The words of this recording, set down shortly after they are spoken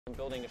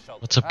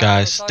What's up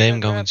guys, today I'm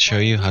going to show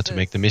you how to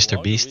make the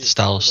Mrbeast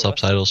style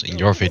subtitles in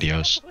your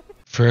videos.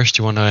 First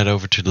you want to head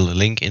over to the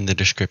link in the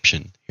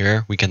description.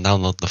 Here we can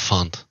download the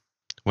font.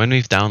 When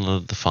we've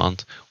downloaded the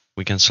font,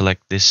 we can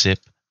select this zip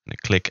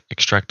and click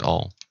extract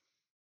all.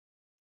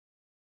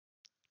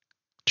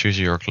 Choose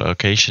your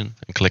location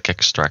and click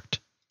extract.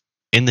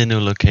 In the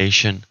new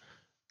location,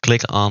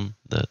 click on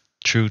the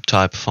true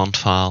type font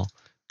file,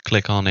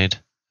 click on it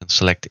and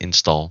select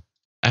install.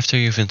 After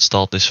you've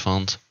installed this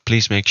font,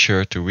 please make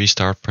sure to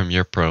restart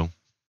Premiere Pro.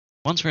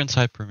 Once we're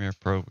inside Premiere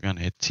Pro, we're going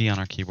to hit T on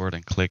our keyboard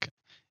and click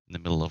in the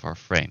middle of our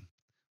frame.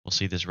 We'll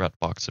see this red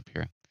box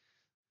appear.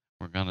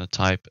 We're going to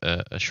type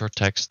a short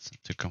text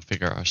to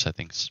configure our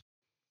settings.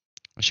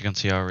 As you can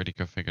see, I already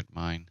configured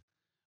mine,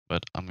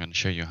 but I'm going to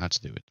show you how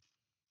to do it.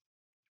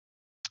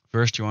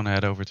 First, you want to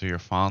head over to your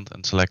font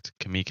and select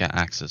Kamika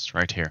Access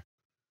right here.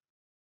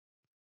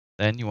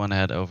 Then you want to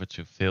head over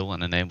to Fill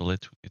and enable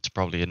it. It's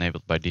probably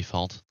enabled by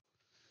default.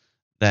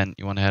 Then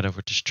you want to head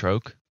over to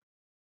Stroke,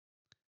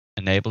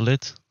 enable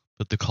it,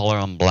 put the color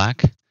on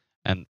black,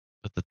 and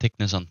put the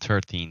thickness on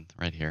 13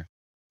 right here.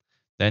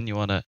 Then you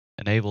want to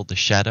enable the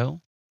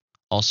shadow,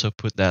 also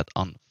put that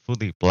on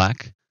fully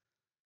black.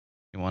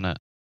 You want to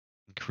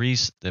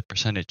increase the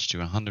percentage to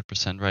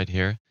 100% right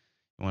here.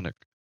 You want to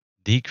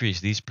decrease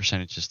these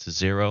percentages to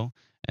 0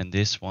 and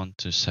this one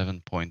to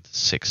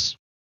 7.6.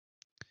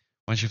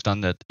 Once you've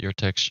done that, your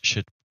text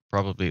should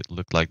probably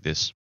look like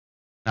this.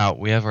 Now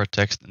we have our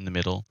text in the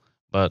middle,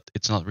 but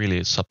it's not really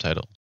a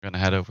subtitle. We're going to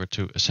head over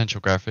to Essential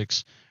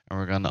Graphics and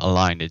we're going to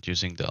align it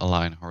using the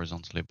Align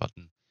Horizontally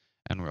button.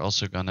 And we're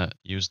also going to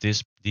use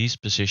these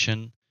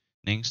positionings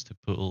to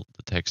pull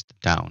the text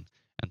down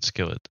and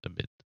scale it a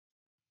bit.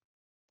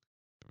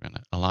 We're going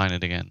to align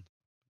it again,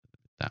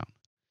 down.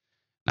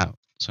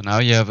 Now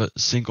you have a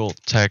single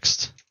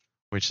text,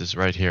 which is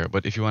right here.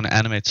 But if you want to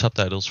animate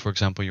subtitles, for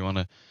example, you want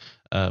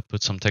to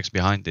put some text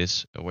behind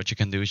this, what you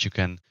can do is you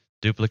can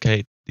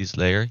duplicate this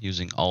layer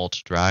using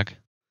Alt drag,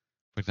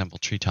 for example,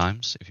 3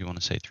 times if you want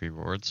to say 3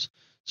 words.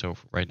 So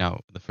right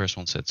now, the first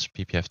one says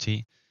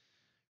PPFT.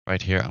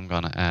 Right here, I'm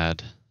going to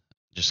add,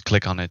 just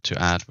click on it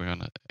to add. We're going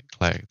to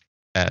click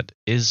add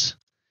is.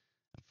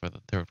 For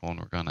the third one,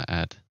 we're going to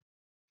add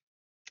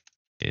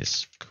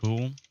is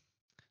cool.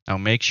 Now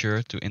make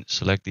sure to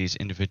select these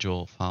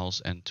individual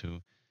files and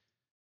to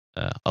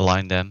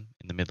align them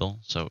in the middle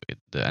so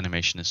the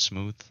animation is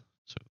smooth.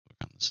 So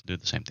we're going to do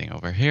the same thing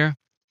over here.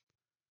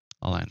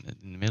 Align it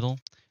in the middle.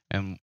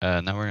 And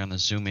now we're going to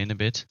zoom in a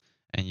bit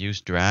and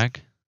use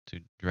drag to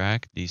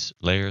drag these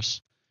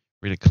layers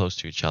really close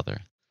to each other.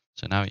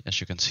 So now,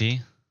 as you can see,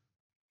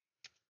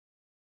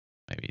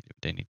 maybe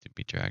they need to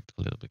be dragged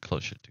a little bit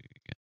closer to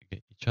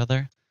get each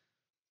other.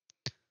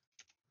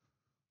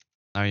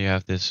 Now you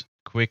have this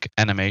quick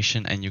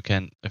animation and you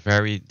can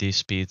vary these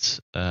speeds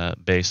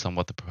based on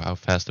how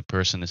fast the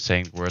person is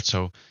saying the word.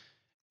 So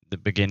the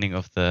beginning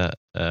of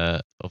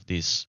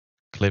this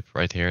clip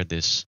right here,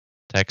 this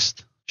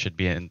text should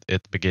be at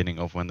the beginning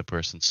of when the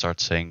person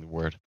starts saying the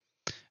word.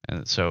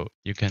 And so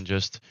you can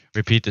just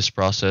repeat this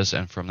process,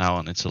 and from now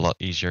on it's a lot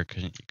easier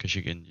because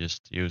you can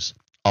just use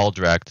Alt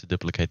drag to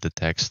duplicate the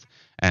text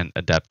and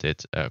adapt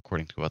it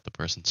according to what the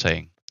person's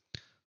saying.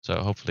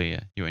 So hopefully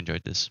you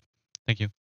enjoyed this. Thank you.